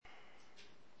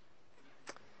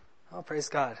Well, praise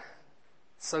God.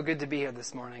 It's so good to be here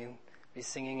this morning and be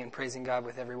singing and praising God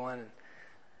with everyone. And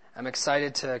I'm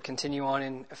excited to continue on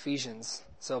in Ephesians.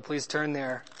 So please turn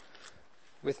there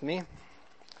with me.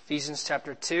 Ephesians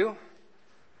chapter 2.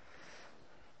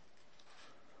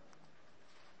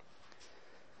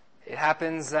 It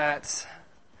happens that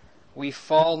we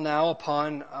fall now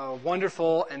upon a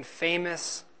wonderful and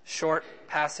famous short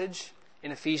passage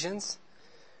in Ephesians.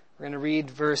 We're going to read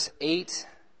verse 8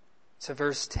 to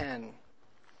verse 10.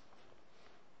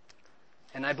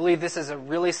 And I believe this is a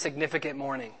really significant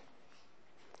morning.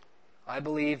 I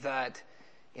believe that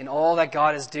in all that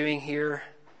God is doing here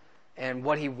and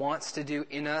what He wants to do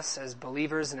in us as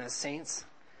believers and as saints,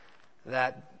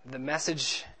 that the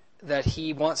message that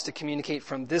He wants to communicate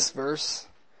from this verse,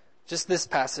 just this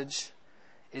passage,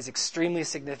 is extremely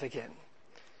significant.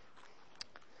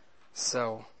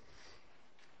 So,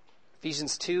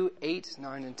 Ephesians 2, 8,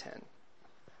 9, and 10.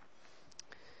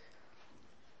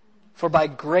 For by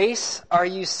grace are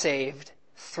you saved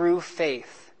through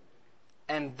faith,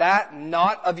 and that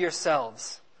not of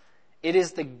yourselves. It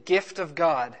is the gift of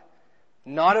God,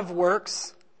 not of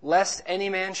works, lest any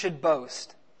man should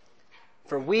boast.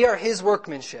 For we are His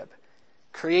workmanship,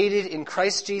 created in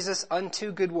Christ Jesus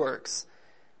unto good works,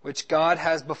 which God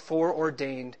has before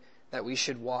ordained that we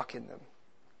should walk in them.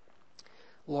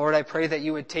 Lord, I pray that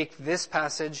you would take this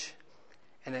passage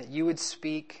and that you would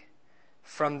speak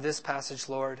from this passage,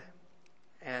 Lord,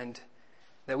 and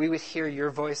that we would hear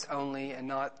your voice only and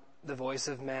not the voice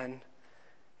of men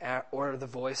or the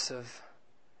voice of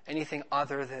anything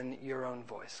other than your own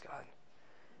voice, God.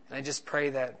 And I just pray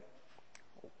that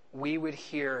we would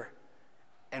hear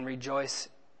and rejoice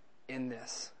in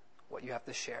this, what you have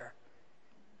to share.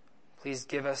 Please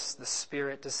give us the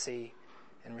Spirit to see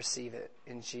and receive it.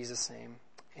 In Jesus' name,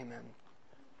 amen.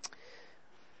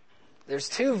 There's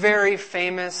two very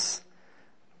famous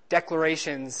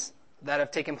declarations that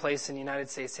have taken place in United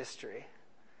States history.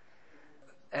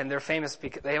 And they're famous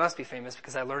because they must be famous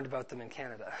because I learned about them in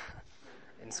Canada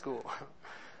in school.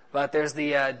 But there's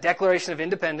the Declaration of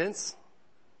Independence.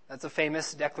 That's a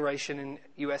famous declaration in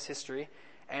U.S. history.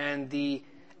 And the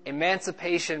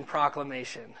Emancipation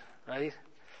Proclamation, right?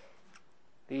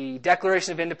 The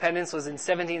Declaration of Independence was in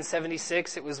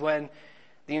 1776. It was when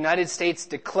the United States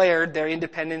declared their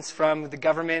independence from the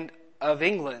government of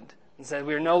England and said,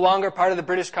 we are no longer part of the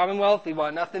British Commonwealth. We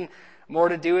want nothing more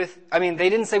to do with... they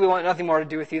didn't say we want nothing more to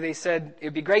do with you. They said, it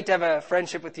would be great to have a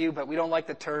friendship with you, but we don't like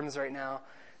the terms right now.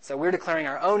 So we're declaring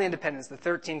our own independence. The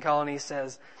 13 colonies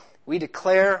says, we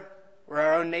declare we're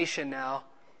our own nation now,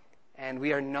 and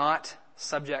we are not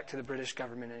subject to the British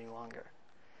government any longer.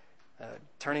 A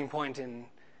turning point in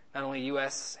not only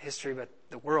U.S. history, but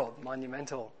the world,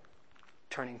 monumental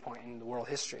turning point in the world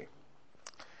history.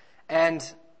 And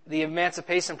the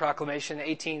Emancipation Proclamation,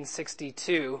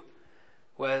 1862,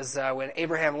 was when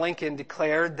Abraham Lincoln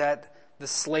declared that the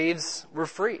slaves were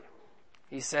free.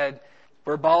 He said,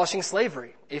 we're abolishing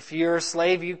slavery. If you're a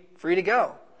slave, you're free to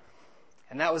go.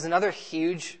 And that was another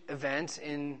huge event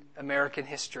in American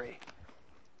history.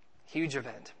 Huge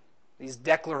event. These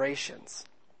declarations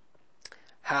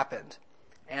happened.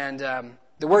 And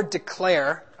the word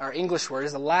declare, our English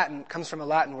word, comes from a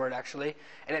Latin word actually,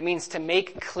 and it means to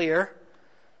make clear,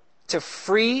 to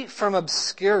free from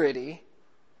obscurity,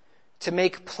 to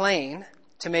make plain,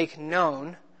 to make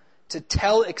known, to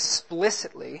tell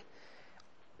explicitly,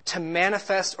 to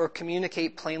manifest or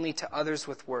communicate plainly to others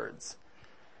with words.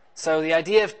 So the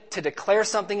idea of to declare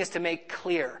something is to make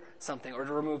clear something, or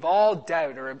to remove all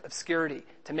doubt or obscurity,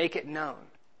 to make it known.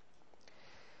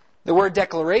 The word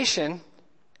declaration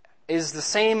is the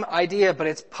same idea, but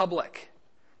it's public.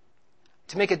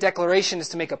 To make a declaration is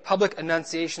to make a public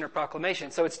enunciation or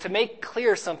proclamation. So it's to make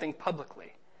clear something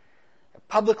publicly.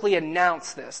 Publicly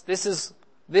announce this. This is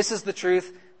the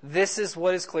truth. This is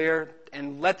what is clear,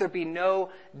 and let there be no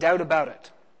doubt about it.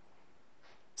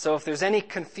 So if there's any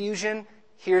confusion,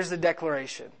 here's the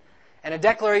declaration. And a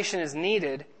declaration is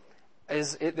needed.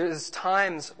 There's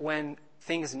times when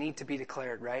things need to be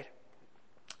declared, right?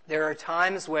 There are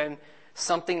times when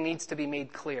something needs to be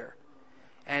made clear.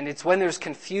 And it's when there's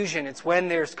confusion, it's when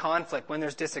there's conflict, when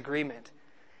there's disagreement.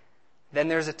 Then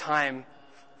there's a time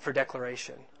for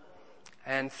declaration.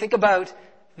 And think about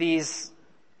these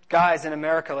guys in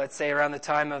America, let's say around the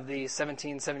time of the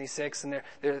 1776, and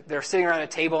they're sitting around a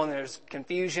table and there's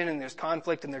confusion and there's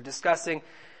conflict and they're discussing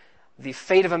the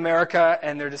fate of America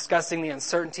and they're discussing the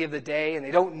uncertainty of the day and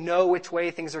they don't know which way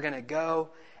things are going to go.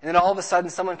 And then all of a sudden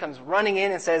someone comes running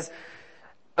in and says,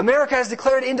 America has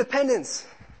declared independence.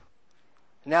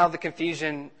 Now the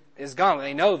confusion is gone.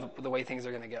 They know the way things are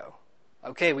going to go.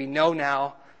 Okay, we know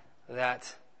now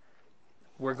that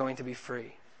we're going to be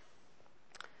free.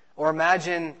 Or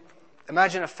imagine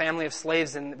a family of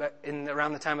slaves in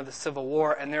around the time of the Civil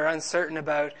War, and they're uncertain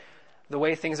about the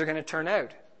way things are going to turn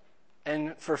out.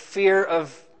 And for fear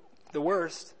of the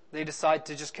worst, they decide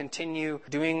to just continue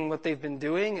doing what they've been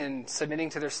doing and submitting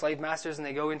to their slave masters, and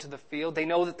they go into the field. They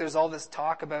know that there's all this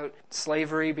talk about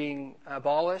slavery being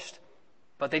abolished,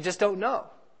 but they just don't know.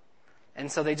 And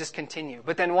so they just continue.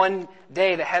 But then one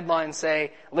day the headlines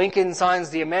say, Lincoln signs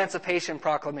the Emancipation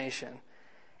Proclamation.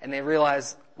 And they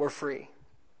realize, we're free.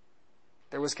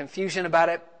 There was confusion about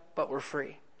it, but we're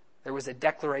free. There was a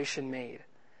declaration made.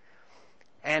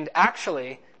 And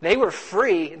actually, they were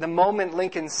free the moment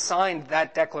Lincoln signed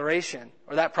that declaration,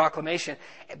 or that proclamation.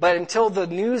 But until the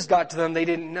news got to them, they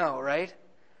didn't know, right?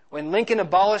 When Lincoln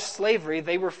abolished slavery,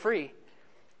 they were free.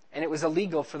 And it was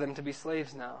illegal for them to be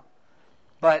slaves now.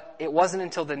 But it wasn't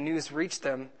until the news reached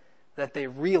them that they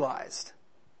realized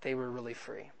they were really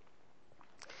free.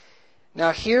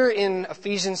 Now here in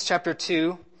Ephesians chapter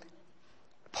 2,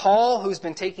 Paul, who's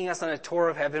been taking us on a tour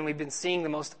of heaven, we've been seeing the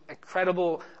most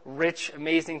incredible, rich,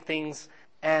 amazing things,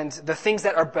 and the things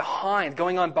that are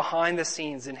going on behind the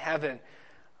scenes in heaven,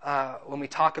 when we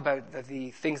talk about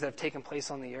the things that have taken place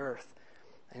on the earth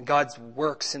and God's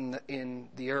works in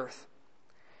the earth.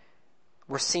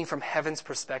 We're seeing from heaven's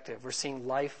perspective. We're seeing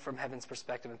life from heaven's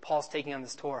perspective. And Paul's taking on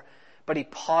this tour. But he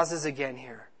pauses again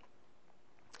here.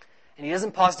 And he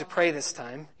doesn't pause to pray this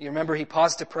time. You remember he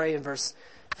paused to pray in verse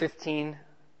 15.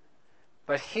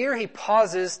 But here he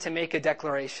pauses to make a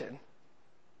declaration.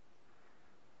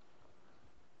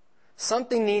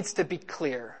 Something needs to be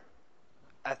clear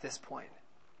at this point.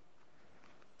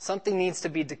 Something needs to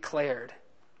be declared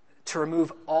to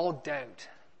remove all doubt.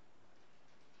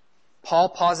 Paul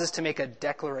pauses to make a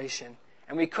declaration.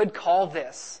 And we could call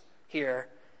this here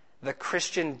the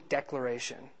Christian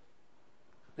declaration.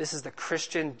 This is the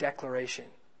Christian declaration.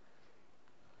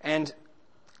 And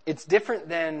it's different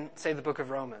than, say, the book of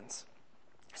Romans.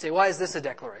 You say, why is this a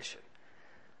declaration?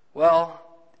 Well,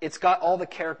 it's got all the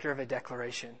character of a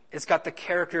declaration. It's got the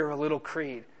character of a little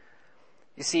creed.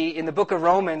 You see, in the book of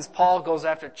Romans, Paul goes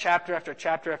after chapter after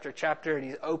chapter after chapter, and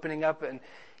he's opening up and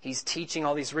he's teaching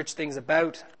all these rich things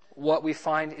about what we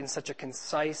find in such a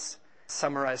concise,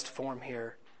 summarized form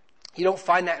here. You don't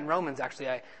find that in Romans, actually.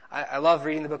 I love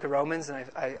reading the book of Romans, and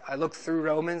I look through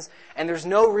Romans, and there's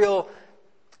no real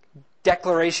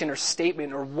declaration or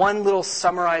statement or one little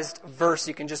summarized verse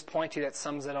you can just point to that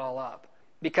sums it all up.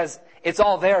 Because it's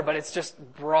all there, but it's just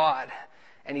broad.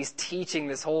 And he's teaching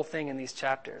this whole thing in these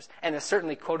chapters. And there's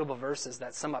certainly quotable verses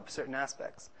that sum up certain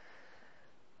aspects.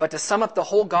 But to sum up the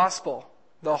whole gospel,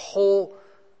 the whole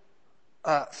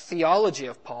theology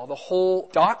of Paul, the whole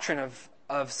doctrine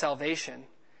of salvation,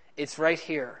 it's right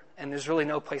here. And there's really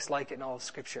no place like it in all of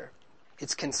Scripture.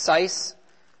 It's concise,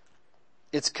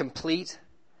 it's complete,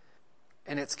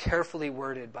 and it's carefully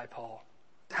worded by Paul.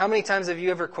 How many times have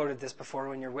you ever quoted this before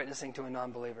when you're witnessing to a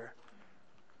non-believer?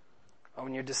 Or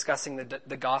when you're discussing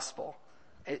the gospel?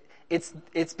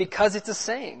 It's because it's a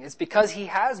saying. It's because he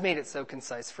has made it so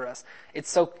concise for us.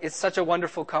 It's such a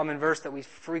wonderful common verse that we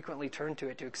frequently turn to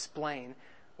it to explain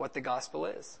what the gospel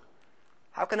is.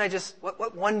 How can I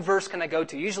what one verse can I go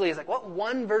to? Usually it's like, what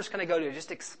one verse can I go to?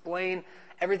 Just explain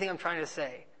everything I'm trying to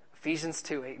say. Ephesians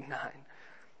 2, 8, and 9.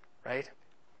 Right?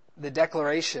 The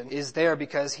declaration is there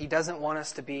because he doesn't want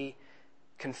us to be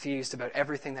confused about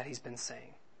everything that he's been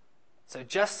saying. So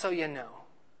just so you know,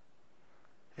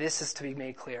 this is to be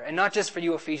made clear. And not just for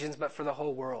you Ephesians, but for the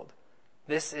whole world.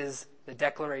 This is the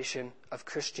declaration of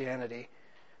Christianity.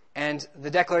 And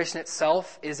the declaration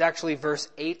itself is actually verse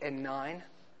 8 and 9,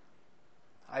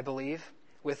 I believe,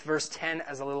 with verse 10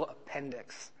 as a little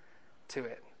appendix to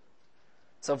it.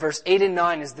 So verse 8 and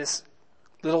 9 is this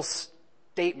little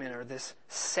statement or this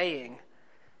saying,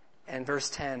 and verse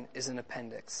 10 is an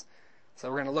appendix. So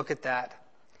we're going to look at that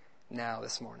now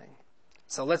this morning.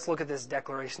 So let's look at this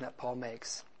declaration that Paul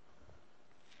makes.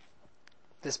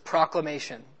 This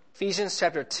proclamation. Ephesians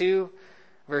chapter 2,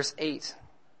 verse 8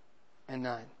 and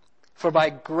 9. For by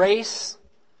grace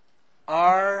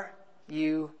are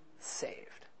you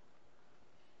saved.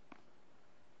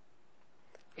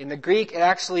 In the Greek, it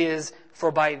actually is,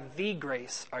 for by the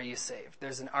grace are you saved.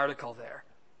 There's an article there.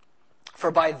 For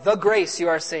by the grace you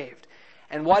are saved.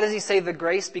 And why does he say the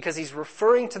grace? Because he's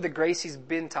referring to the grace he's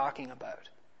been talking about.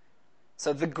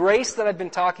 So the grace that I've been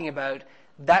talking about,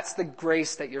 that's the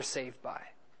grace that you're saved by.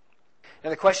 Now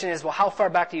the question is, well, how far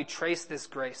back do you trace this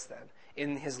grace then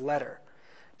in his letter?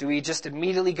 Do we just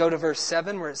immediately go to verse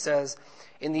 7 where it says,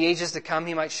 in the ages to come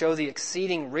he might show the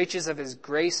exceeding riches of his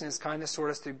grace and his kindness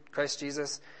toward us through Christ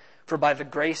Jesus? For by the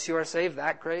grace you are saved,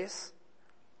 that grace?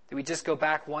 Do we just go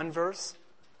back one verse?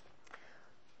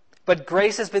 But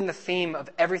grace has been the theme of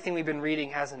everything we've been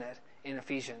reading, hasn't it, in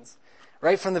Ephesians?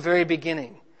 Right from the very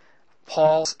beginning,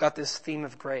 Paul's got this theme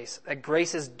of grace. That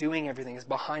grace is doing everything, is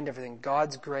behind everything.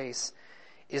 God's grace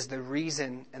is the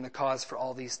reason and the cause for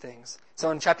all these things.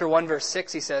 So in chapter 1, verse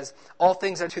 6, he says, all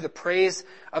things are to the praise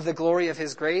of the glory of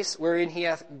his grace, wherein he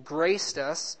hath graced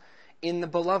us in the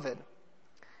beloved.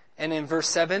 And in verse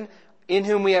 7, in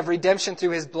whom we have redemption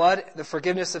through his blood, the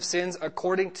forgiveness of sins,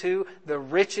 according to the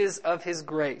riches of his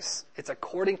grace. It's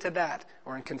according to that,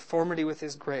 or in conformity with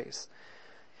his grace.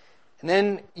 And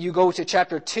then you go to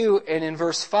chapter 2, and in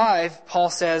verse 5, Paul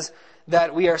says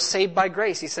that we are saved by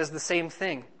grace. He says the same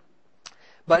thing.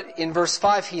 But in verse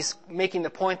 5, he's making the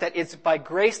point that it's by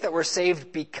grace that we're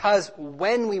saved, because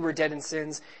when we were dead in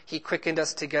sins, he quickened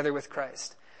us together with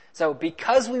Christ. So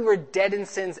because we were dead in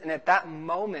sins, and at that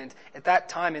moment, at that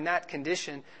time, in that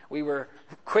condition, we were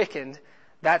quickened,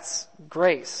 that's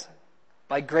grace.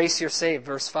 By grace you're saved,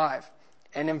 verse 5.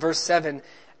 And in verse 7,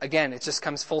 again, it just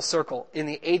comes full circle. In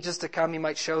the ages to come, he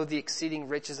might show the exceeding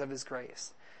riches of his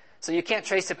grace. So you can't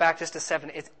trace it back just to 7.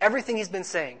 It's everything he's been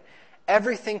saying.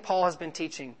 Everything Paul has been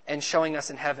teaching and showing us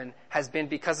in heaven has been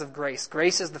because of grace.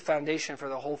 Grace is the foundation for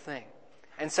the whole thing.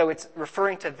 And so it's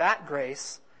referring to that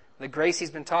grace, the grace he's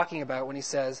been talking about when he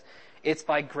says, it's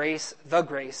by grace, the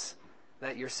grace,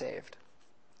 that you're saved.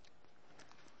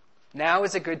 Now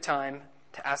is a good time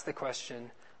to ask the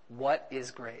question, what is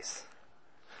grace?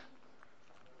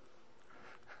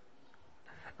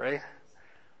 Right?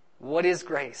 What is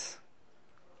grace?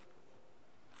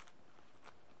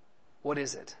 What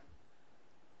is it?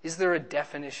 Is there a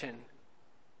definition?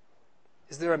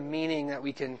 Is there a meaning that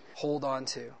we can hold on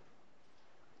to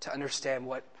understand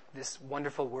what this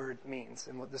wonderful word means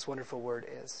and what this wonderful word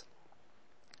is?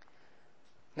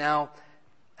 Now,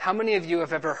 how many of you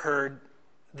have ever heard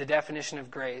the definition of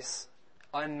grace,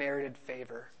 unmerited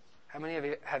favor? How many of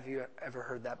you have you ever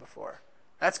heard that before?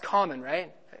 That's common,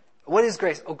 right? What is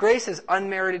grace? Oh, grace is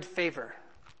unmerited favor.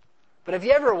 But have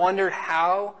you ever wondered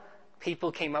how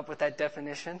people came up with that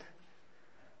definition?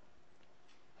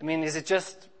 I mean, is it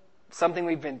just something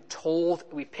we've been told?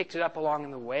 We picked it up along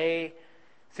the way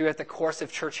throughout the course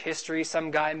of church history.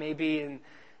 Some guy maybe in,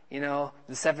 the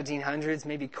 1700s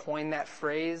maybe coined that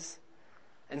phrase.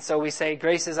 And so we say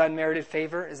grace is unmerited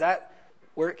favor. Is that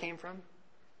where it came from?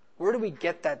 Where do we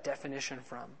get that definition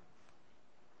from?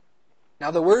 Now,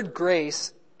 the word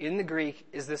grace in the Greek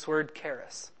is this word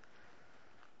charis.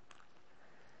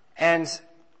 And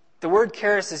the word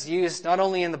charis is used not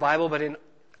only in the Bible, but in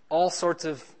all sorts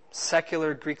of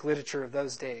secular Greek literature of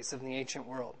those days, of the ancient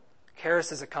world.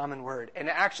 Charis is a common word, and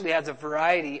it actually has a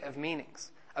variety of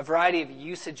meanings, a variety of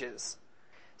usages.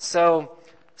 So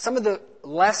some of the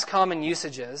less common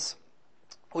usages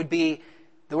would be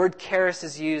the word charis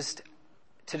is used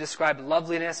to describe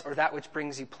loveliness, or that which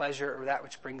brings you pleasure, or that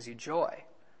which brings you joy.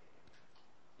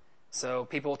 So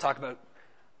people will talk about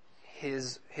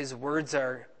his words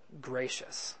are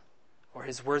gracious, or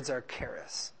his words are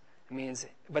charis. It means,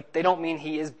 but they don't mean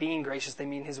he is being gracious. They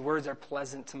mean his words are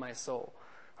pleasant to my soul,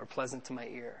 or pleasant to my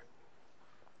ear.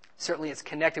 Certainly it's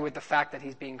connected with the fact that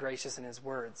he's being gracious in his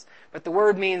words. But the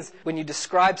word means when you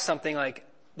describe something like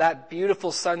that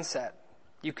beautiful sunset,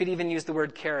 you could even use the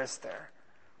word charis there.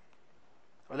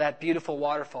 Or that beautiful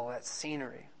waterfall, that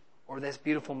scenery, or this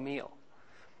beautiful meal.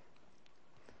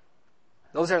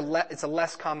 It's a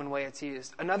less common way it's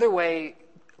used. Another way,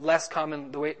 less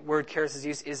common, the way word charis is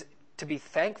used is to be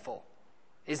thankful,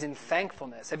 is in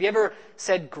thankfulness. Have you ever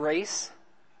said grace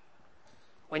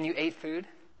when you ate food?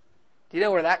 Do you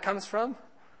know where that comes from?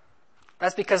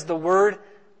 That's because the word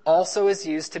also is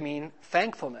used to mean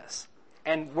thankfulness.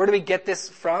 And where do we get this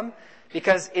from?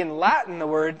 Because in Latin, the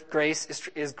word grace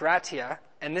is gratia,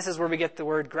 and this is where we get the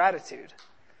word gratitude.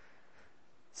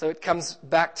 So it comes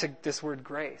back to this word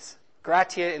grace.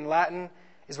 Gratia in Latin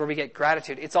is where we get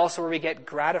gratitude. It's also where we get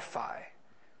gratify.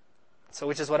 So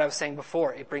which is what I was saying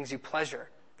before. It brings you pleasure.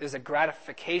 There's a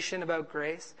gratification about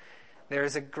grace. There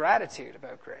is a gratitude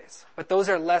about grace. But those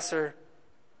are lesser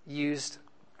used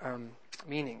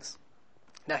meanings.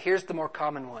 Now here's the more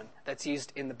common one that's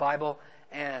used in the Bible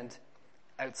and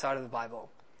outside of the Bible.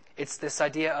 It's this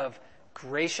idea of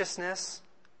graciousness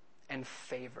and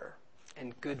favor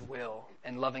and goodwill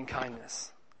and loving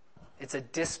kindness. It's a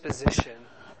disposition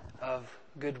of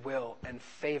goodwill and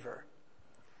favor.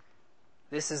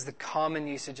 This is the common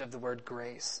usage of the word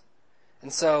grace.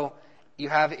 And so you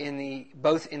have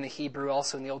both in the Hebrew,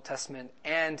 also in the Old Testament,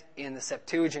 and in the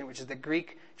Septuagint, which is the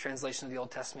Greek translation of the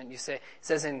Old Testament, it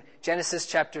says in Genesis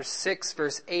chapter 6,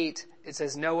 verse 8, it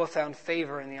says, Noah found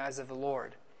favor in the eyes of the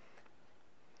Lord.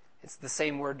 It's the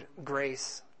same word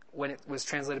grace when it was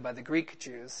translated by the Greek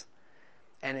Jews.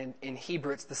 And in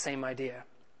Hebrew, it's the same idea.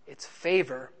 It's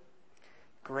favor.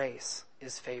 Grace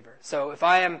is favor. So if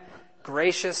I am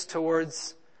gracious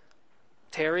towards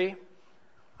Terry,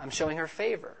 I'm showing her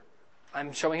favor.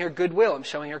 I'm showing her goodwill. I'm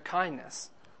showing her kindness.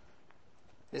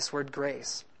 This word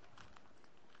grace.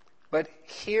 But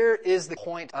here is the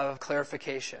point of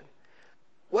clarification.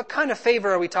 What kind of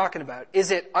favor are we talking about?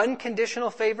 Is it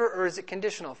unconditional favor or is it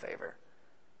conditional favor?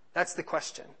 That's the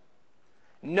question.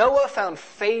 Noah found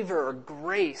favor or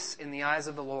grace in the eyes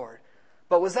of the Lord.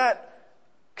 But was that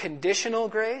conditional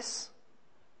grace?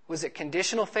 Was it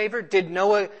conditional favor? Did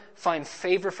Noah find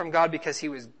favor from God because he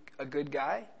was a good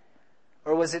guy?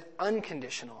 Or was it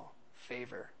unconditional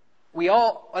favor? We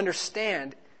all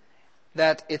understand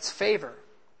that it's favor.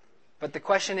 But the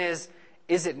question is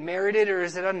it merited or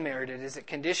is it unmerited? Is it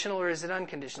conditional or is it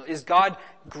unconditional? Is God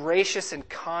gracious and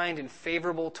kind and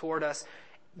favorable toward us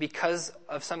because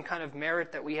of some kind of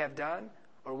merit that we have done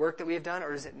or work that we have done,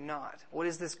 or is it not? What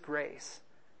is this grace?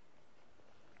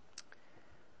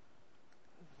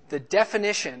 The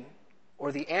definition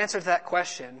or the answer to that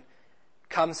question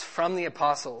comes from the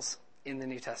apostles in the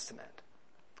New Testament.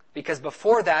 Because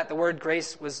before that, the word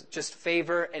grace was just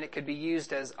favor, and it could be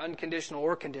used as unconditional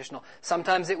or conditional.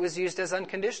 Sometimes it was used as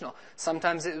unconditional.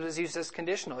 Sometimes it was used as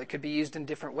conditional. It could be used in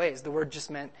different ways. The word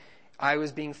just meant I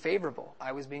was being favorable.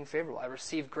 I was being favorable. I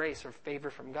received grace or favor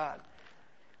from God.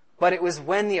 But it was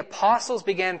when the apostles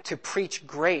began to preach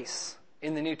grace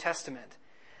in the New Testament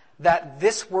that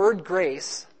this word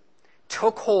grace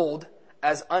took hold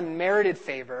as unmerited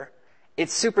favor. It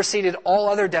superseded all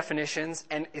other definitions,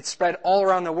 and it spread all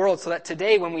around the world, so that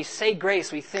today when we say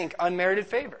grace, we think unmerited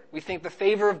favor. We think the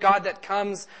favor of God that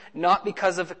comes not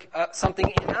because of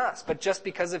something in us, but just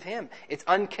because of Him. It's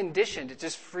unconditioned. It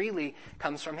just freely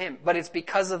comes from Him. But it's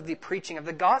because of the preaching of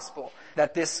the gospel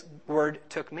that this word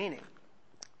took meaning.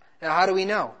 Now, how do we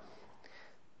know?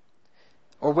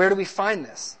 Or where do we find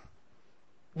this?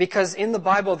 Because in the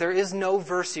Bible, there is no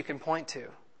verse you can point to.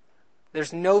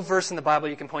 There's no verse in the Bible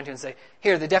you can point to and say,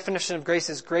 here, the definition of grace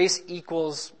is grace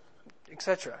equals,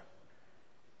 etc.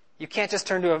 You can't just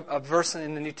turn to a verse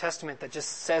in the New Testament that just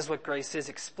says what grace is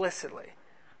explicitly.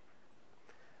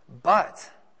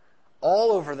 But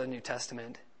all over the New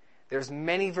Testament, there's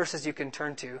many verses you can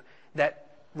turn to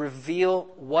that reveal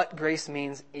what grace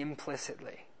means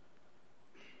implicitly.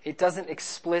 It doesn't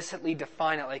explicitly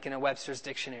define it like in a Webster's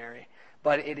dictionary,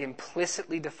 but it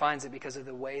implicitly defines it because of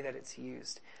the way that it's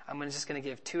used. I'm just going to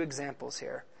give 2 examples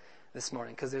here this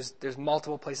morning because there's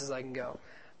multiple places I can go.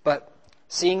 But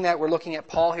seeing that we're looking at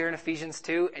Paul here in Ephesians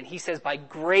 2, and he says, by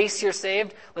grace you're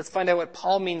saved, let's find out what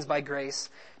Paul means by grace.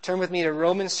 Turn with me to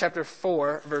Romans chapter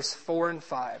 4, verse 4 and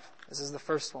 5. This is the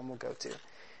first one we'll go to.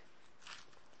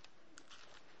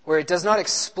 Where it does not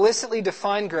explicitly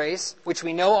define grace, which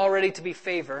we know already to be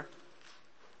favor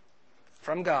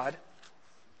from God,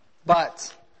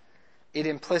 but it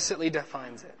implicitly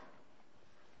defines it.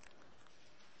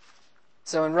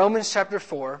 So in Romans chapter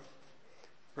 4,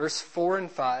 verse 4 and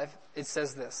 5, it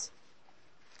says this.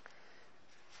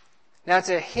 Now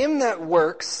to him that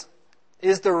works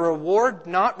is the reward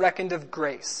not reckoned of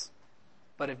grace,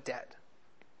 but of debt.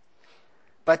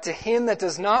 But to him that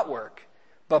does not work,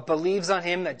 but believes on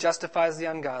him that justifies the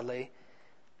ungodly,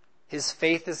 his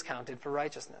faith is counted for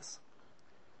righteousness.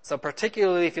 So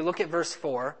particularly if you look at verse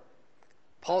 4,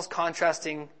 Paul's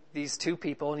contrasting these two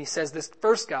people, and he says this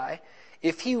first guy,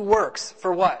 if he works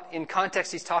for what? In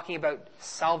context, he's talking about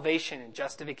salvation and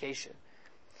justification.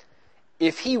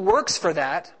 If he works for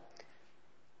that,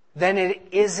 then it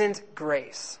isn't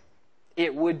grace.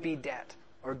 It would be debt,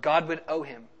 or God would owe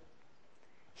him.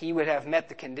 He would have met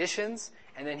the conditions,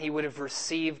 and then he would have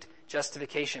received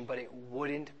justification, but it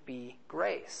wouldn't be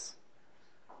grace.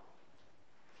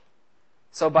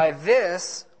 So by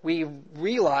this, we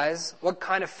realize what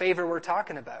kind of favor we're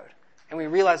talking about, and we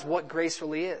realize what grace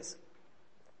really is.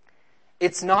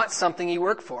 It's not something you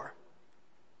work for.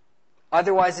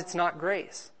 Otherwise, it's not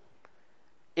grace.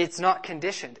 It's not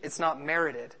conditioned. It's not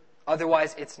merited.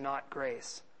 Otherwise, it's not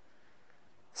grace.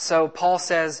 So Paul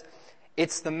says,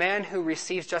 it's the man who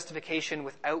receives justification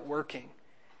without working.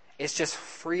 It's just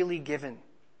freely given.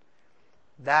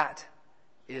 That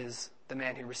is the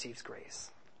man who receives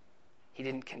grace. He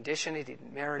didn't condition it. He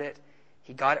didn't merit it.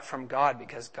 He got it from God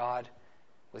because God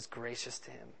was gracious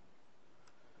to him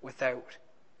without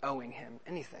owing him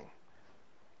anything.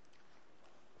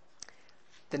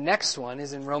 The next one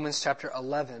is in Romans chapter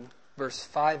 11, verse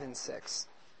 5 and 6.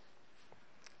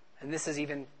 And this is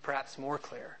even perhaps more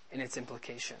clear in its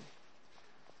implication.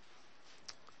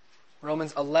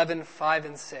 Romans 11, 5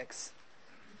 and 6.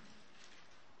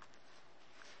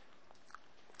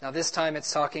 Now this time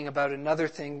it's talking about another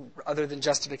thing other than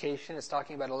justification. It's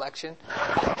talking about election.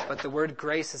 But the word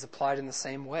grace is applied in the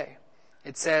same way.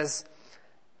 It says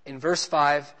in verse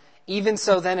 5, "Even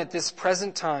so then at this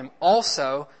present time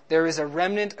also there is a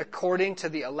remnant according to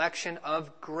the election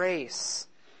of grace.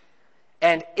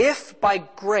 And if by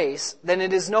grace, then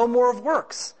it is no more of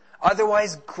works.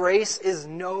 Otherwise grace is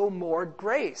no more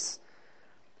grace.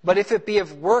 But if it be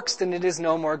of works, then it is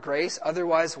no more grace.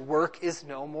 Otherwise work is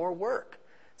no more work."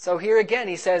 So here again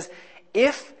he says,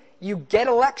 if you get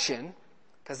election,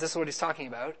 because this is what he's talking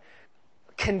about,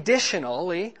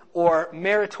 conditionally or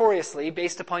meritoriously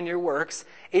based upon your works,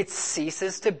 it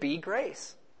ceases to be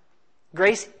grace.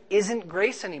 Grace isn't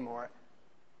grace anymore.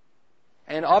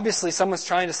 And obviously someone's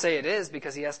trying to say it is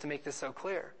because he has to make this so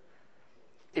clear.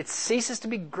 It ceases to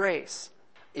be grace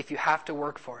if you have to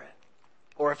work for it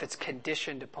or if it's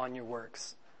conditioned upon your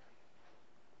works.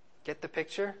 Get the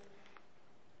picture?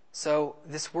 So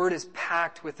this word is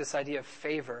packed with this idea of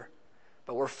favor,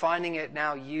 but we're finding it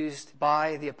now used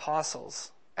by the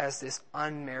apostles as this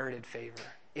unmerited favor.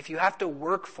 If you have to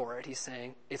work for it, he's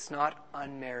saying, it's not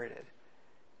unmerited.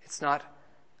 It's not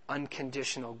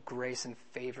unconditional grace and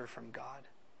favor from God.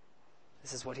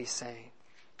 This is what he's saying.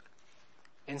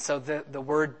 And so the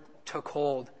word took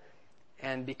hold,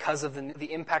 and because of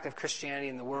the impact of Christianity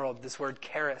in the world, this word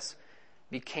charis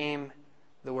became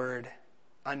the word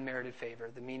unmerited favor.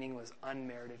 The meaning was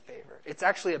unmerited favor. It's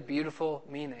actually a beautiful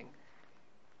meaning.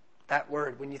 That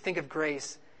word, when you think of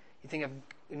grace, you think of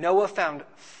Noah found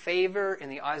favor in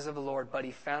the eyes of the Lord, but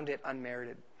he found it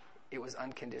unmerited. It was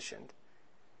unconditioned.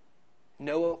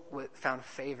 Noah found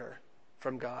favor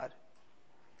from God.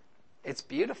 It's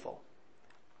beautiful.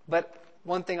 But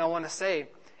one thing I want to say,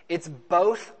 it's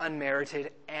both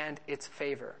unmerited and it's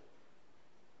favor.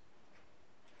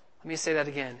 Let me say that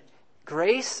again.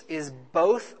 Grace is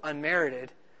both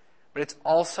unmerited, but it's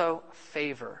also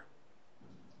favor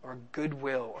or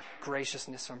goodwill or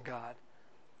graciousness from God.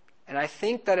 And I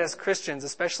think that as Christians,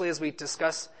 especially as we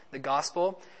discuss the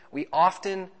gospel, we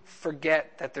often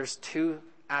forget that there's two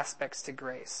aspects to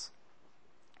grace.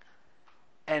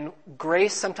 And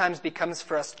grace sometimes becomes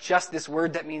for us just this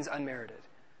word that means unmerited.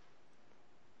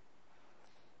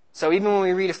 So even when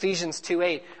we read Ephesians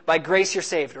 2:8, by grace you're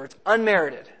saved, or it's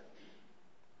unmerited.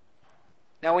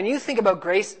 Now when you think about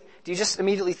grace, do you just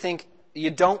immediately think you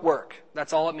don't work?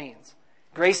 That's all it means.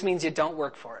 Grace means you don't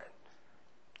work for it.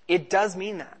 It does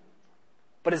mean that.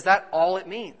 But is that all it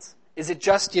means? Is it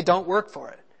just you don't work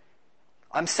for it?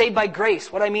 I'm saved by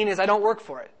grace. What I mean is I don't work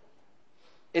for it.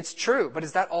 It's true, but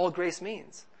is that all grace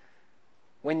means?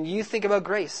 When you think about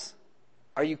grace,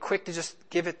 are you quick to just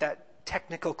give it that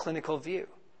technical, clinical view?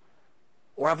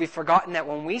 Or have we forgotten that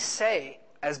when we say,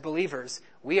 as believers,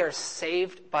 we are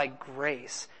saved by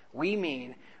grace, we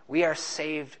mean we are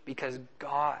saved because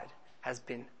God has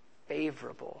been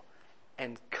favorable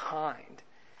and kind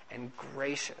and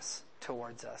gracious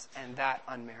towards us, and that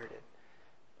unmerited.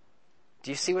 Do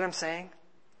you see what I'm saying?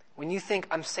 When you think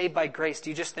I'm saved by grace, do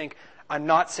you just think I'm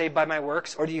not saved by my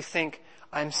works? Or do you think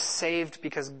I'm saved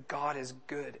because God is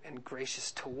good and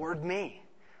gracious toward me?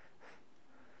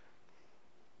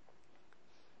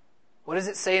 What does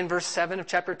it say in verse 7 of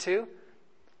chapter 2?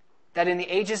 That in the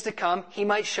ages to come, he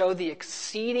might show the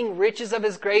exceeding riches of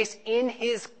his grace in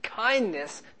his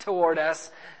kindness toward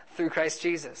us through Christ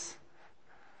Jesus.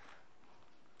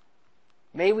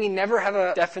 May we never have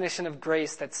a definition of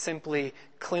grace that's simply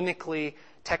clinically,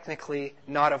 technically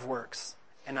not of works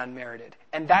and unmerited.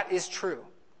 And that is true.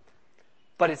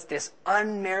 But it's this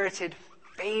unmerited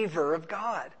favor of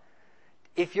God.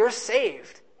 If you're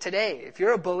saved today, if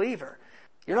you're a believer,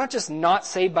 you're not just not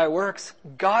saved by works.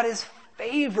 God is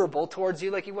favorable towards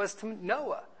you like he was to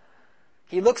Noah.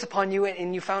 He looks upon you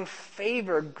and you found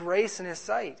favor, grace in his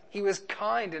sight. He was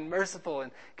kind and merciful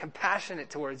and compassionate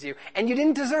towards you. And you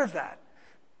didn't deserve that.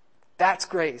 That's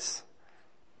grace.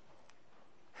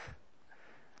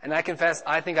 And I confess,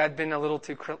 I think I've been a little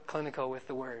too clinical with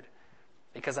the word.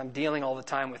 Because I'm dealing all the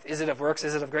time with, is it of works,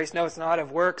 is it of grace? No, it's not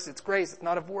of works, it's grace, it's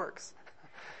not of works.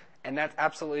 And that's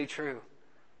absolutely true.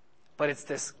 But it's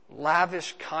this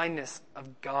lavish kindness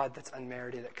of God that's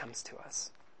unmerited that comes to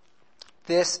us.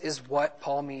 This is what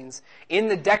Paul means in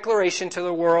the declaration to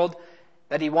the world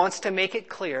that he wants to make it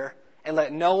clear and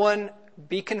let no one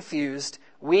be confused.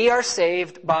 We are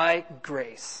saved by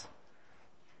grace.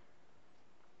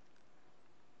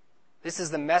 This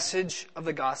is the message of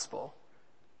the gospel.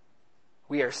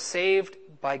 We are saved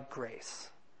by grace.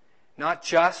 Not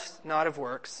just, not of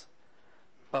works,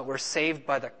 but we're saved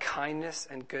by the kindness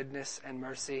and goodness and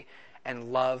mercy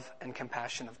and love and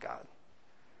compassion of God.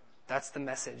 That's the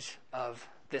message of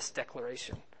this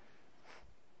declaration.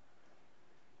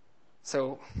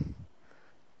 So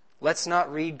let's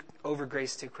not read over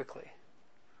grace too quickly.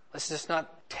 Let's just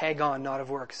not tag on not of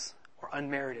works or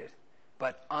unmerited,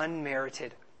 but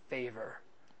unmerited favor.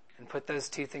 And put those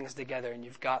two things together and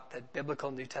you've got the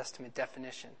biblical New Testament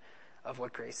definition of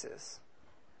what grace is.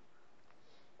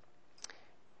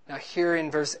 Now here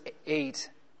in verse 8,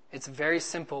 it's very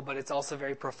simple, but it's also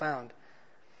very profound.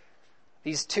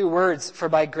 These two words, for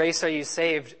by grace are you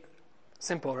saved,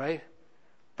 simple, right?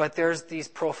 But there's these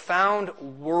profound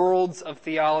worlds of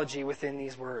theology within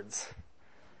these words.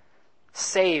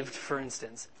 Saved, for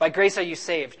instance. By grace are you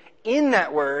saved. In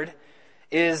that word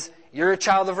is you're a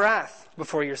child of wrath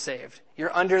before you're saved.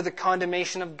 You're under the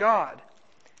condemnation of God.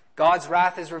 God's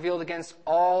wrath is revealed against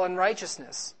all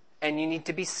unrighteousness. And you need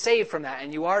to be saved from that.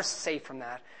 And you are saved from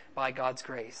that by God's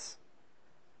grace.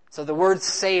 So the word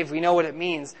saved, we know what it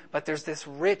means. But there's this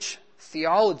rich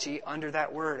theology under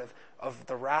that word of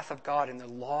the wrath of God and the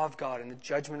law of God and the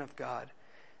judgment of God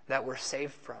that we're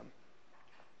saved from.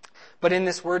 But in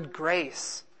this word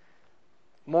grace,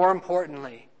 more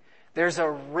importantly, there's a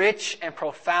rich and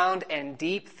profound and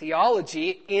deep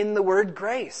theology in the word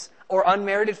grace, or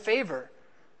unmerited favor.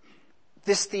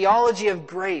 This theology of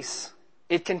grace,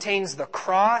 it contains the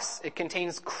cross, it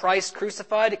contains Christ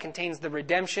crucified, it contains the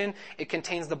redemption, it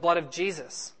contains the blood of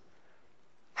Jesus.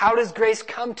 How does grace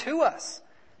come to us?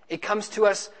 It comes to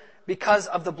us because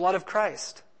of the blood of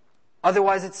Christ.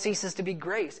 Otherwise it ceases to be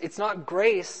grace. It's not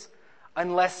grace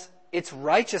unless it's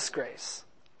righteous grace.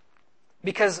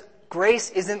 Because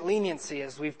grace isn't leniency,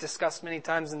 as we've discussed many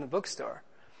times in the bookstore.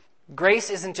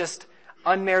 Grace isn't just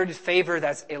unmerited favor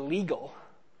that's illegal.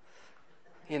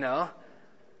 You know?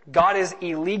 God is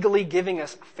illegally giving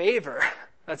us favor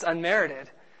that's unmerited.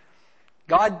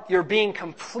 God, you're being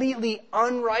completely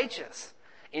unrighteous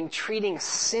in treating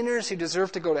sinners who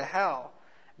deserve to go to hell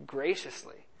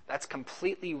graciously. That's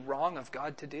completely wrong of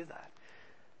God to do that.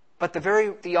 But the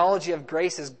very theology of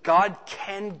grace is God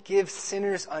can give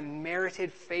sinners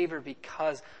unmerited favor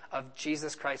because of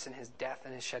Jesus Christ and his death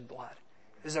and his shed blood.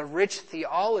 There's a rich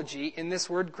theology in this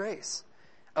word grace.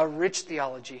 A rich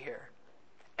theology here.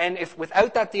 And if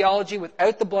without that theology,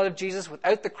 without the blood of Jesus,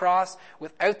 without the cross,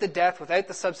 without the death, without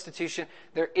the substitution,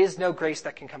 there is no grace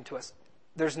that can come to us.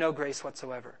 There's no grace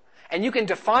whatsoever. And you can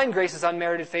define grace as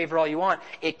unmerited favor all you want.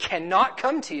 It cannot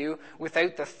come to you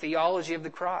without the theology of the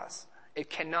cross. It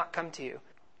cannot come to you.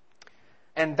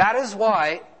 And that is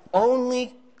why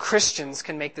only Christians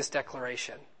can make this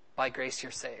declaration. By grace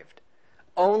you're saved.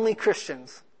 Only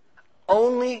Christians.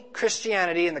 Only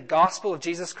Christianity and the gospel of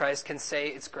Jesus Christ can say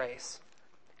it's grace.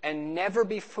 And never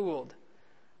be fooled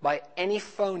by any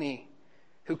phony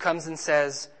who comes and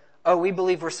says, oh, we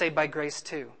believe we're saved by grace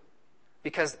too.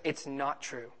 Because it's not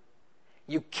true.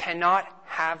 You cannot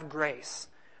have grace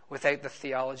without the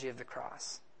theology of the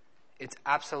cross. It's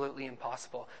absolutely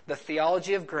impossible. The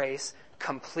theology of grace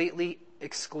completely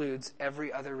excludes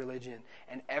every other religion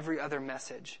and every other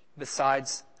message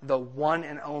besides the one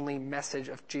and only message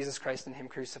of Jesus Christ and him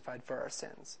crucified for our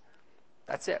sins.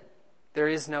 That's it. There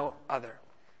is no other.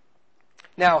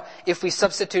 Now, if we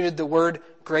substituted the word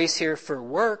grace here for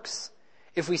works,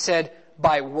 if we said,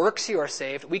 by works you are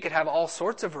saved, we could have all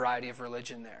sorts of variety of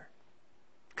religion there.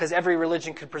 Because every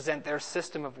religion could present their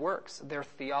system of works, their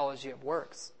theology of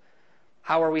works.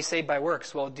 How are we saved by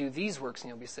works? Well, do these works and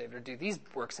you'll be saved, or do these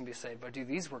works and be saved, or do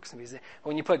these works and be saved.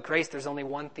 When you put grace, there's only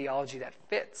one theology that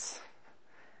fits.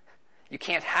 You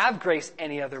can't have grace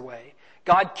any other way.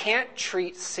 God can't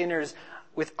treat sinners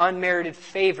with unmerited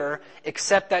favor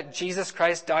except that Jesus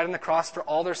Christ died on the cross for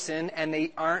all their sin and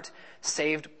they aren't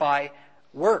saved by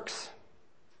works.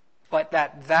 But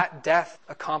that death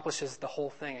accomplishes the whole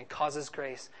thing and causes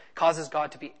grace, causes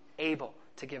God to be able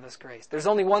to give us grace. There's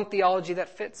only one theology that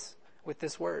fits with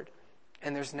this word,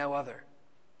 and there's no other.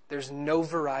 There's no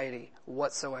variety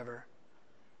whatsoever.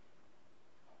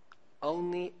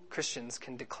 Only Christians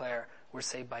can declare we're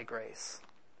saved by grace.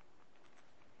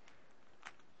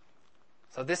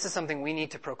 So this is something we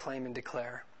need to proclaim and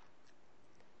declare,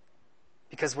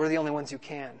 because we're the only ones who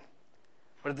can.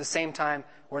 But at the same time,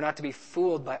 we're not to be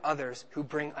fooled by others who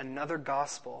bring another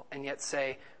gospel and yet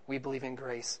say, we believe in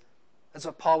grace. That's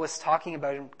what Paul was talking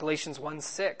about in Galatians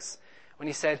 1:6. When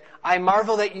he said, I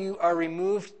marvel that you are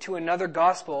removed to another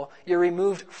gospel. You're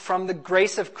removed from the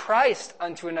grace of Christ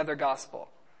unto another gospel.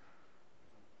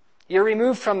 You're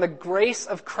removed from the grace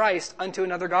of Christ unto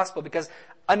another gospel, because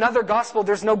another gospel,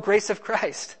 there's no grace of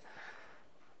Christ.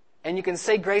 And you can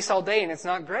say grace all day and it's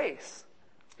not grace,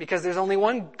 because there's only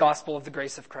one gospel of the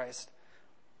grace of Christ.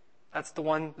 That's the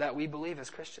one that we believe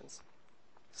as Christians.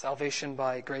 Salvation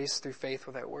by grace through faith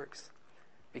without works,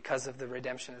 because of the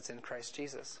redemption that's in Christ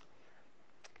Jesus.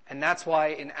 And that's why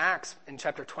in Acts, in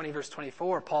chapter 20, verse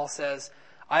 24, Paul says,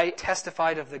 I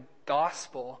testified of the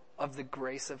gospel of the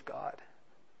grace of God.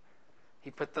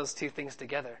 He put those two things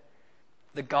together.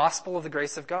 The gospel of the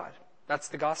grace of God. That's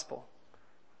the gospel.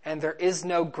 And there is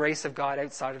no grace of God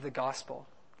outside of the gospel.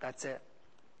 That's it.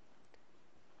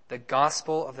 The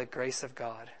gospel of the grace of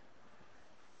God.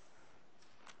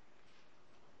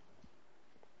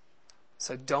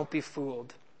 So don't be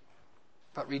fooled,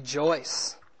 but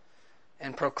rejoice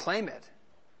and proclaim it,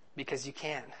 because you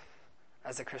can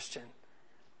as a Christian.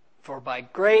 For by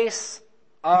grace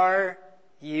are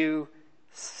you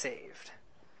saved.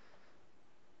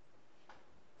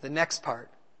 The next part.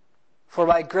 For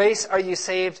by grace are you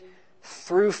saved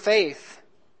through faith,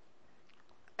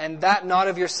 and that not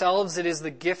of yourselves, it is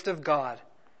the gift of God,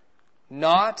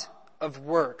 not of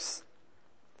works,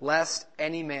 lest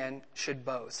any man should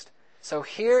boast. So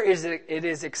here it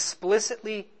is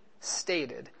explicitly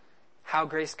stated how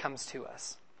grace comes to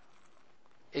us.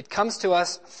 It comes to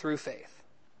us through faith.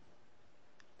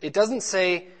 It doesn't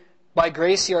say, by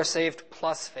grace you are saved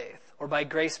plus faith, or by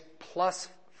grace plus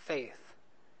faith.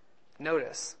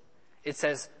 Notice, it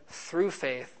says through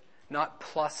faith, not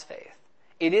plus faith.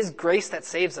 It is grace that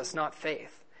saves us, not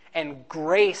faith. And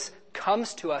grace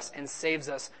comes to us and saves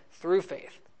us through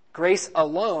faith. Grace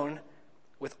alone,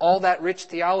 with all that rich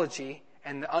theology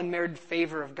and the unmerited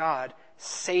favor of God,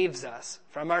 saves us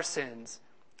from our sins.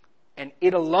 And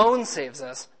it alone saves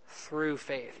us through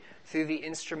faith, through the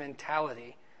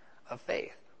instrumentality of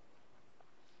faith.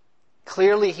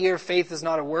 Clearly here, faith is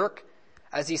not a work.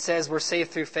 As he says, we're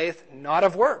saved through faith, not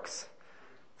of works.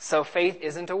 So faith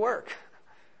isn't a work.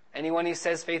 Anyone who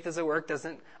says faith is a work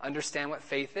doesn't understand what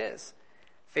faith is.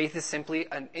 Faith is simply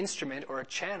an instrument or a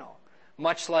channel.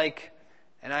 Much like,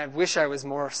 and I wish I was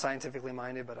more scientifically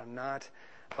minded, but I'm not.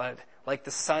 But like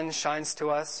the sun shines to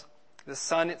us, the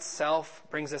sun itself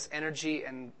brings us energy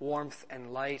and warmth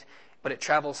and light, but it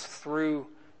travels through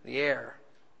the air.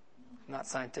 I'm not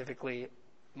scientifically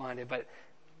minded, but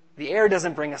the air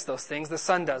doesn't bring us those things. The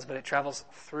sun does, but it travels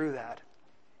through that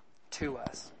to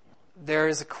us. There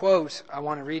is a quote I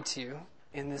want to read to you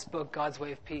in this book, God's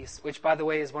Way of Peace, which, by the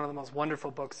way, is one of the most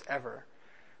wonderful books ever,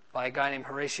 by a guy named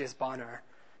Horatius Bonar.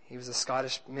 He was a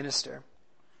Scottish minister.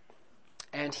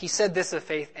 And he said this of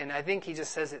faith, and I think he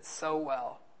just says it so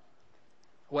well,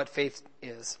 what faith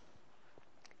is.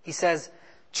 He says,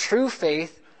 true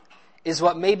faith is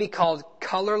what may be called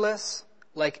colorless,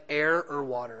 like air or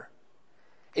water.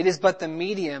 It is but the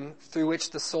medium through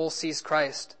which the soul sees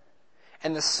Christ,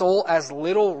 and the soul as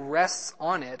little rests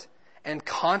on it and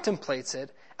contemplates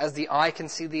it as the eye can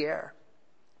see the air.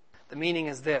 The meaning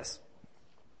is this.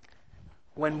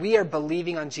 When we are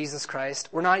believing on Jesus Christ,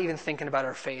 we're not even thinking about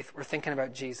our faith. We're thinking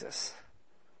about Jesus.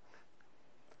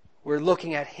 We're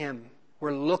looking at Him.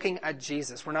 We're looking at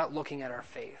Jesus. We're not looking at our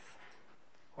faith.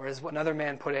 Or as another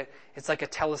man put it, it's like a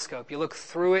telescope. You look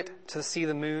through it to see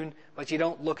the moon, but you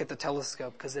don't look at the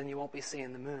telescope because then you won't be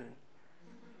seeing the moon.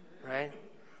 Right?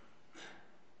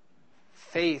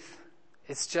 Faith,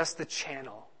 it's just the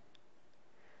channel.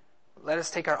 Let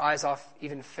us take our eyes off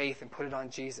even faith and put it on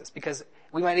Jesus. Because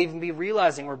we might even be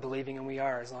realizing we're believing, and we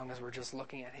are, as long as we're just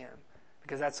looking at Him.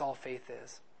 Because that's all faith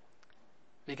is.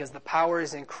 Because the power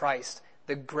is in Christ.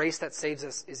 The grace that saves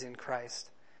us is in Christ.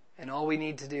 And all we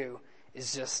need to do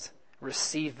is just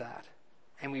receive that.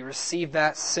 And we receive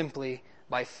that simply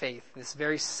by faith. This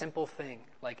very simple thing,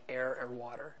 like air or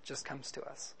water, just comes to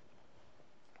us.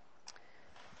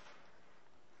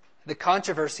 The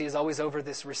controversy is always over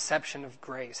this reception of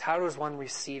grace. How does one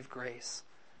receive grace?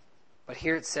 But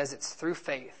here it says it's through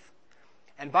faith.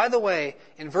 And by the way,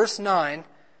 in verse 9,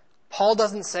 Paul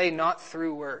doesn't say not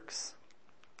through works.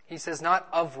 He says not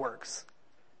of works.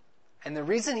 And the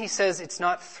reason he says it's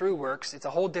not through works, it's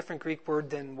a whole different Greek word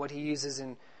than what he uses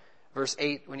in verse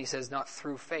 8 when he says not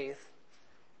through faith,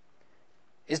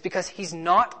 is because he's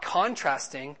not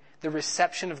contrasting the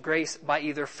reception of grace by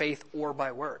either faith or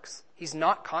by works. He's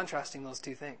not contrasting those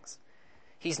two things.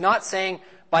 He's not saying,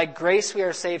 by grace we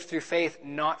are saved through faith,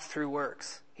 not through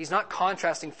works. He's not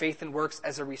contrasting faith and works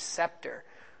as a receptor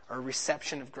or a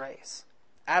reception of grace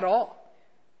at all.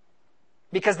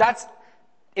 Because that's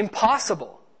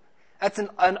impossible. That's an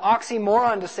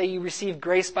oxymoron to say you receive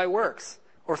grace by works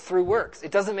or through works.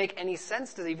 It doesn't make any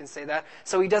sense to even say that,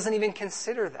 so he doesn't even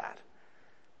consider that.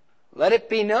 Let it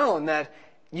be known that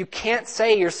you can't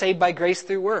say you're saved by grace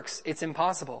through works. It's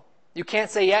impossible. You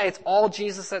can't say, yeah, it's all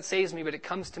Jesus that saves me, but it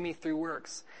comes to me through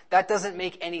works. That doesn't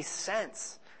make any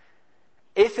sense.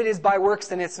 If it is by works,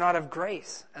 then it's not of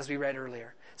grace, as we read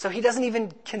earlier. So he doesn't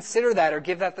even consider that or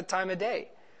give that the time of day.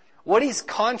 What he's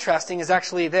contrasting is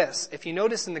actually this. If you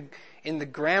notice in the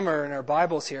grammar in our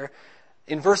Bibles here.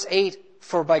 In verse 8,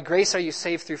 for by grace are you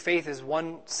saved through faith is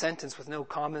one sentence with no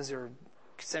commas or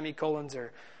semicolons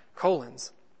or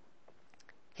colons.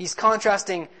 He's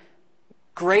contrasting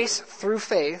grace through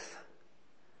faith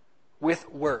with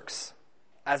works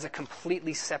as a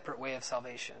completely separate way of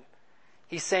salvation.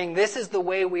 He's saying this is the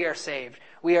way we are saved.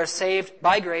 We are saved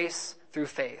by grace through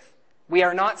faith. We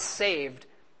are not saved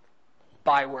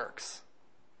by works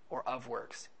or of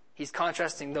works. He's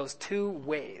contrasting those two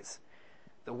ways,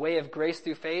 the way of grace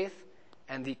through faith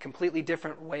and the completely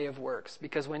different way of works.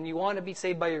 Because when you want to be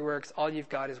saved by your works, all you've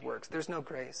got is works. There's no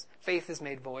grace. Faith is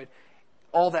made void.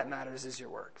 All that matters is your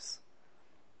works.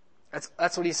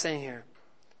 That's what he's saying here.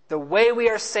 The way we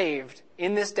are saved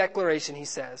in this declaration, he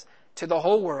says, to the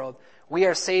whole world, we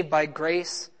are saved by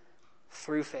grace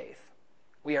through faith.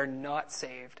 We are not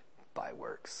saved by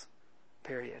works.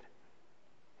 Period.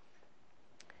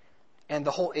 And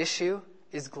the whole issue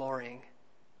is glorying.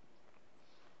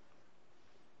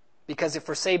 Because if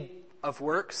we're saved of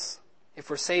works, if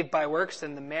we're saved by works,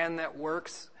 then the man that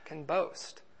works can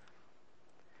boast.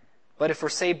 But if we're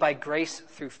saved by grace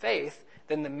through faith,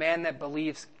 then the man that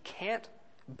believes can't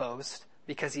boast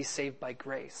because he's saved by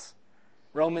grace.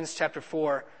 Romans chapter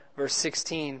 4, verse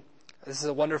 16. This is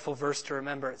a wonderful verse to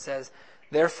remember. It says,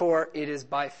 therefore it is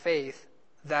by faith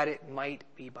that it might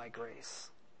be by grace.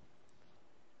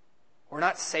 We're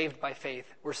not saved by faith.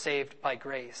 We're saved by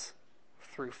grace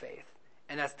through faith.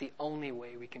 And that's the only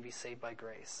way we can be saved by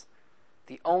grace.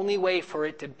 The only way for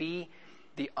it to be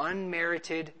the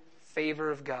unmerited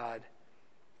favor of God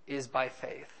is by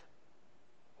faith,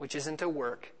 which isn't a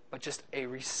work, but just a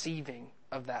receiving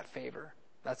of that favor.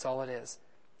 That's all it is.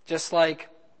 Just like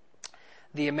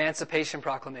the Emancipation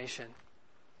Proclamation.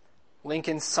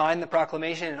 Lincoln signed the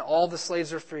proclamation and all the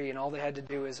slaves were free and all they had to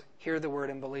do is hear the word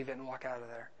and believe it and walk out of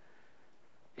there.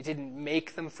 It didn't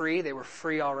make them free. They were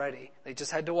free already. They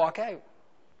just had to walk out.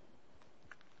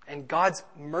 And God's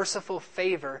merciful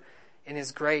favor in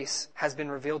His grace has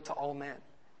been revealed to all men,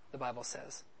 the Bible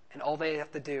says. And all they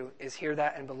have to do is hear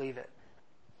that and believe it.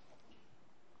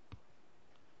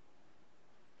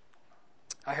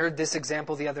 I heard this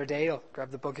example the other day. I'll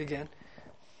grab the book again.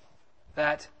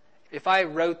 That if I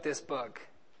wrote this book,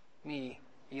 me,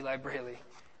 Eli Braley,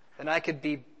 then I could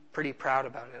be pretty proud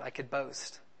about it. I could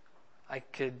boast. I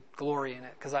could glory in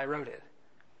it because I wrote it.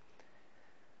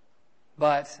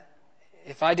 But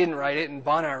if I didn't write it and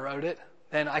Bonar wrote it,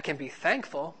 then I can be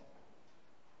thankful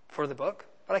for the book,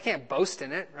 but I can't boast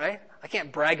in it, right? I can't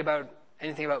brag about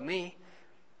anything about me.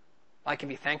 I can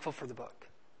be thankful for the book,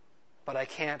 but I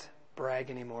can't brag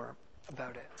anymore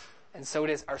about it. And so it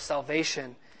is. Our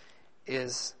salvation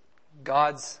is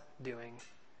God's doing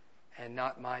and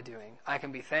not my doing. I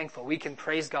can be thankful. We can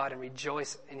praise God and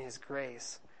rejoice in His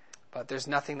grace, but there's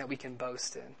nothing that we can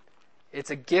boast in.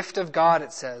 It's a gift of God,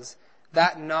 it says,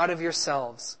 that not of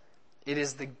yourselves. It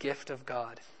is the gift of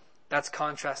God. That's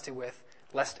contrasted with,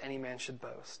 lest any man should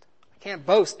boast. I can't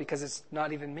boast because it's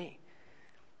not even me.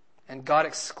 And God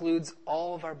excludes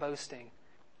all of our boasting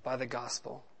by the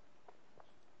gospel.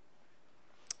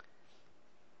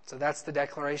 So that's the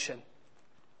declaration.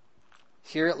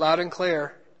 Hear it loud and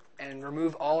clear and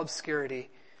remove all obscurity.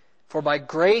 For by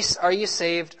grace are you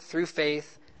saved through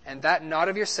faith, and that not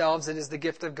of yourselves, it is the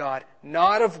gift of God,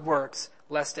 not of works,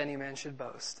 lest any man should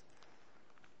boast.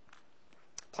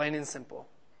 Plain and simple.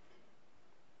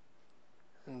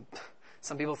 And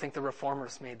some people think the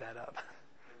Reformers made that up.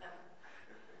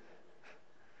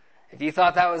 If you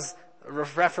thought that was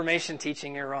Reformation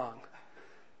teaching, you're wrong.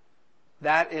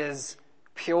 That is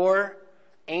pure,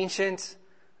 ancient,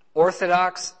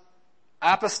 orthodox,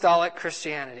 apostolic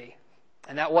Christianity.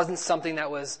 And that wasn't something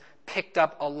that was picked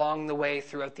up along the way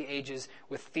throughout the ages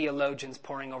with theologians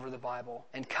poring over the Bible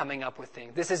and coming up with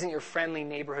things. This isn't your friendly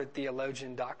neighborhood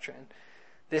theologian doctrine.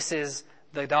 This is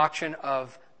the doctrine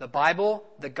of the Bible,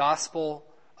 the gospel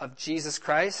of Jesus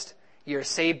Christ. You're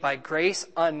saved by grace,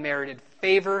 unmerited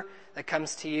favor that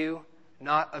comes to you,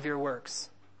 not of your works.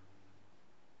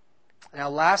 Now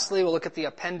lastly, we'll look at the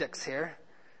appendix here.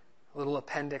 A little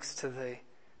appendix to the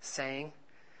saying.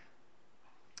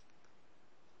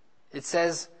 It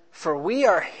says, for we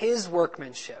are His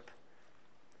workmanship.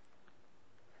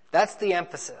 That's the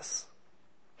emphasis.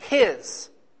 His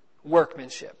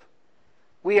workmanship.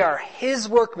 We are His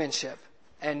workmanship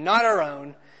and not our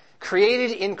own,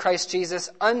 created in Christ Jesus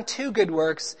unto good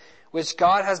works, which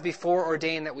God has before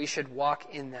ordained that we should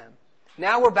walk in them.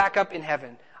 Now we're back up in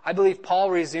heaven. I believe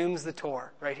Paul resumes the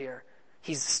tour right here.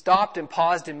 He's stopped and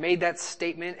paused and made that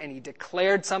statement, and he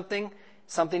declared something.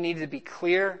 Something needed to be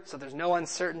clear, so there's no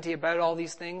uncertainty about all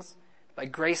these things. By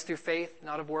grace through faith,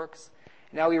 not of works.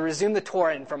 Now we resume the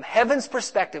Torah, and from heaven's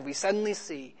perspective, we suddenly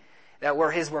see that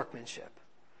we're his workmanship.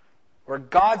 We're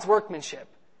God's workmanship.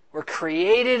 We're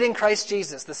created in Christ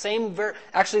Jesus. The same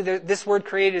this word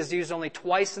created is used only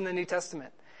twice in the New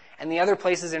Testament. And the other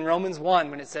places in Romans 1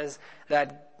 when it says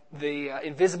that the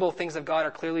invisible things of God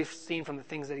are clearly seen from the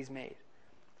things that he's made.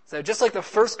 So just like the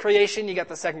first creation, you got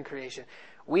the second creation.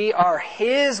 We are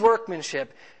his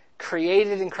workmanship,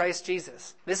 created in Christ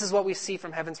Jesus. This is what we see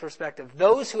from heaven's perspective.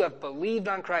 Those who have believed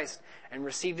on Christ and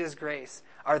received his grace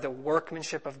are the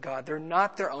workmanship of God. They're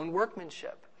not their own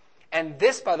workmanship. And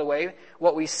this, by the way,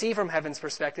 what we see from heaven's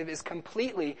perspective is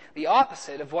completely the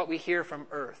opposite of what we hear from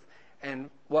earth and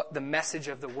what the message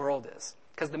of the world is.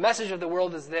 Because the message of the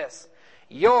world is this: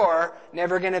 you're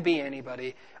never going to be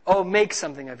anybody. Oh, make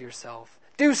something of yourself.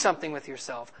 Do something with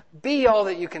yourself. Be all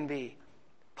that you can be.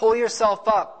 Pull yourself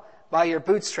up by your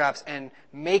bootstraps and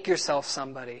make yourself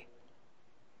somebody.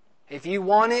 If you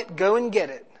want it, go and get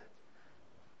it.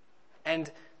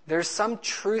 And there's some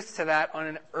truth to that on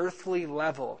an earthly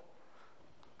level,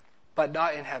 but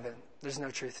not in heaven. There's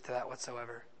no truth to that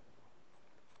whatsoever.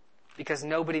 Because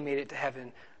nobody made it to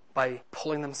heaven by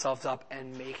pulling themselves up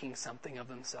and making something of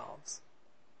themselves.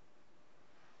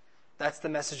 That's the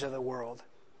message of the world.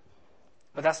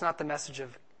 But that's not the message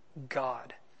of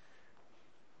God.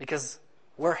 Because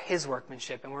we're his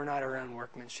workmanship and we're not our own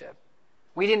workmanship.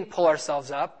 We didn't pull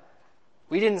ourselves up.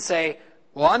 We didn't say,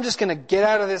 well, I'm just going to get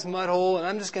out of this mud hole and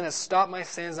I'm just going to stop my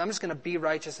sins. I'm just going to be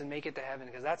righteous and make it to heaven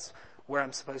because that's where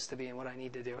I'm supposed to be and what I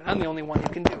need to do. And I'm the only one who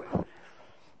can do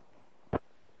it.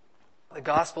 The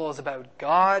gospel is about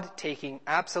God taking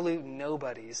absolute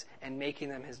nobodies and making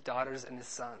them his daughters and his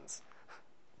sons.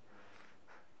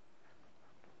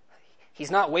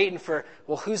 He's not waiting for,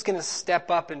 well, who's going to step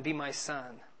up and be my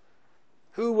son?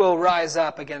 Who will rise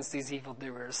up against these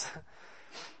evildoers?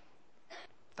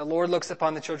 The Lord looks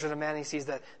upon the children of man and he sees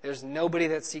that there's nobody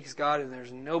that seeks God and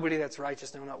there's nobody that's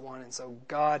righteous, no, not one. And so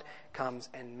God comes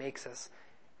and makes us.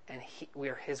 And we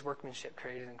are his workmanship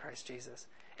created in Christ Jesus.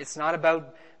 It's not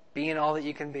about being all that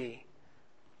you can be.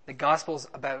 The gospel's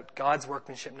about God's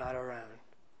workmanship, not our own.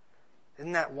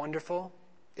 Isn't that wonderful?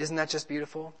 Isn't that just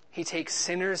beautiful? He takes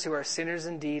sinners who are sinners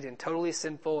indeed and totally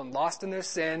sinful and lost in their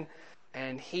sin,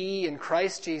 and he, in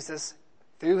Christ Jesus,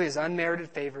 through his unmerited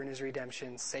favor and his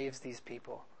redemption, saves these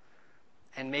people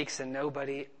and makes a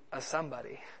nobody a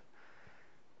somebody.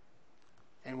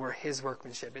 And we're his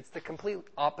workmanship. It's the complete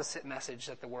opposite message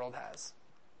that the world has.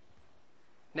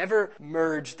 Never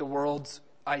merge the world's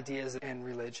ideas and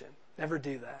religion. Never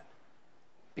do that.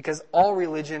 Because all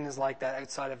religion is like that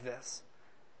outside of this.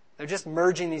 They're just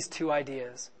merging these two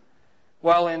ideas.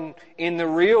 Well, in the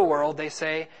real world, they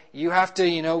say, you have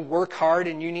to, work hard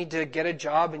and you need to get a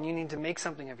job and you need to make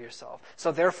something of yourself.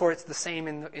 So therefore, it's the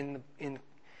same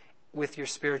with your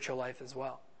spiritual life as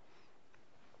well.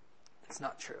 It's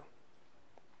not true.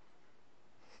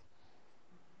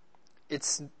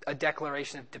 It's a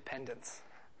declaration of dependence,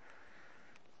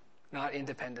 not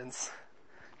independence.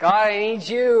 God, I need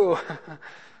you.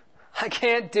 I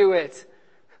can't do it.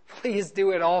 Please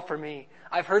do it all for me.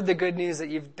 I've heard the good news that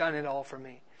you've done it all for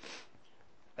me.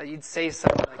 That you'd save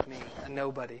someone like me, a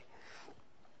nobody.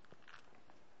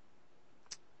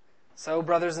 So,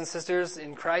 brothers and sisters,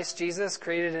 in Christ Jesus,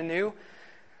 created anew,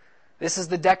 this is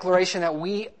the declaration that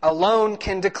we alone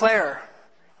can declare.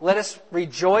 Let us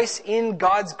rejoice in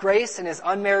God's grace and his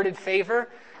unmerited favor.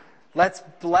 Let's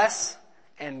bless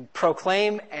and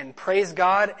proclaim and praise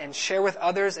God and share with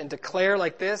others and declare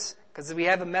like this, because we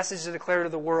have a message to declare to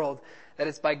the world that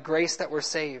it's by grace that we're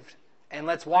saved. And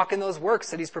let's walk in those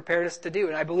works that he's prepared us to do.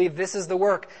 And I believe this is the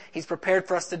work he's prepared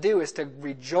for us to do, is to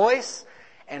rejoice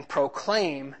and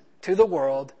proclaim to the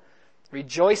world,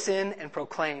 rejoice in and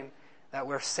proclaim that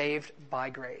we're saved by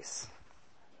grace.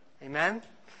 Amen?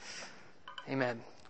 Amen.